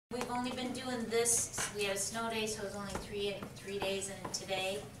only been doing this, we had a snow day, so it was only three days and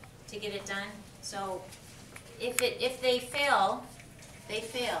today to get it done. So if they fail, they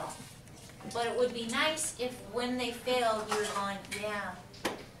fail. But it would be nice if when they failed, you were going, yeah,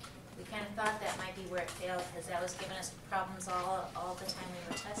 we kind of thought that might be where it failed, because that was giving us problems all the time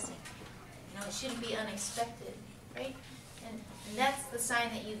we were testing. You know, it shouldn't be unexpected, right? And that's the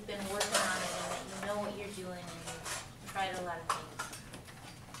sign that you've been working on it and that you know what you're doing and you've tried a lot of things.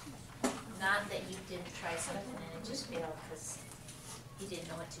 Not that you didn't try something and it just failed because you didn't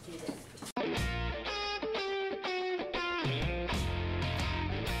know what to do there.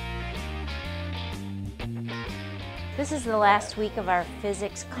 This is the last week of our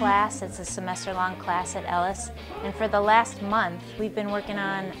physics class. It's a semester-long class at Ellis. And for the last month, we've been working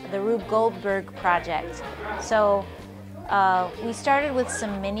on the Rube Goldberg project. So we started with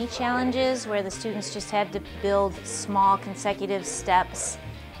some mini challenges where the students just had to build small consecutive steps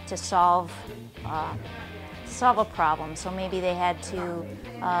to solve a problem. So maybe they had to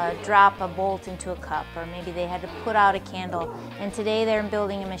drop a bolt into a cup, or maybe they had to put out a candle. And today they're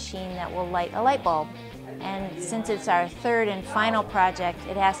building a machine that will light a light bulb. And since it's our third and final project,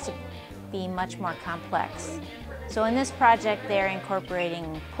 it has to be much more complex. So in this project, they're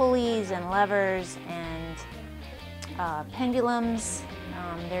incorporating pulleys and levers and pendulums.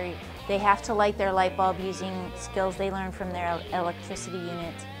 They have to light their light bulb using skills they learned from their electricity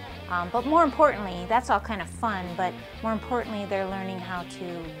unit. But more importantly, that's all kind of fun, but more importantly, they're learning how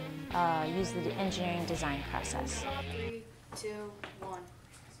to use the engineering design process. 3, 2, 1.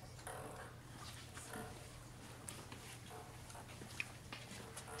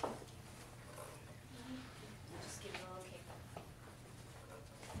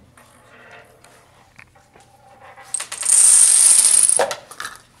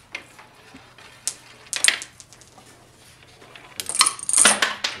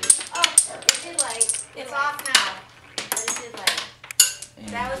 It's off now, but it did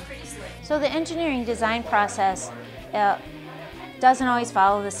light. That was pretty slick. So the engineering design process doesn't always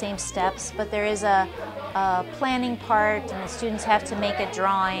follow the same steps, but there is a planning part, and the students have to make a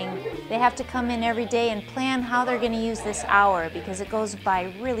drawing. They have to come in every day and plan how they're going to use this hour because it goes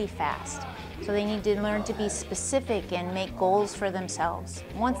by really fast. So they need to learn to be specific and make goals for themselves.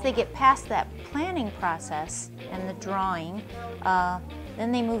 Once they get past that planning process and the drawing,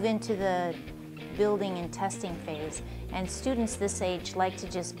 then they move into the building and testing phase. And students this age like to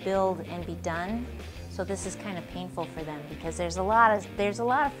just build and be done. So this is kind of painful for them because there's a lot of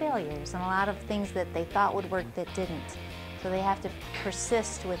failures and a lot of things that they thought would work that didn't. So they have to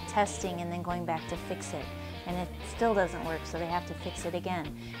persist with testing and then going back to fix it. And it still doesn't work, so they have to fix it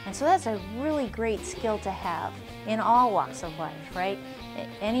again. And so that's a really great skill to have in all walks of life, right?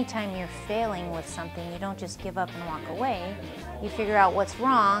 Anytime you're failing with something, you don't just give up and walk away. You figure out what's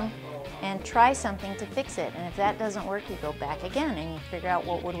wrong and try something to fix it. And if that doesn't work, you go back again and you figure out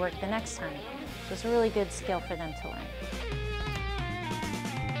what would work the next time. So it's a really good skill for them to learn.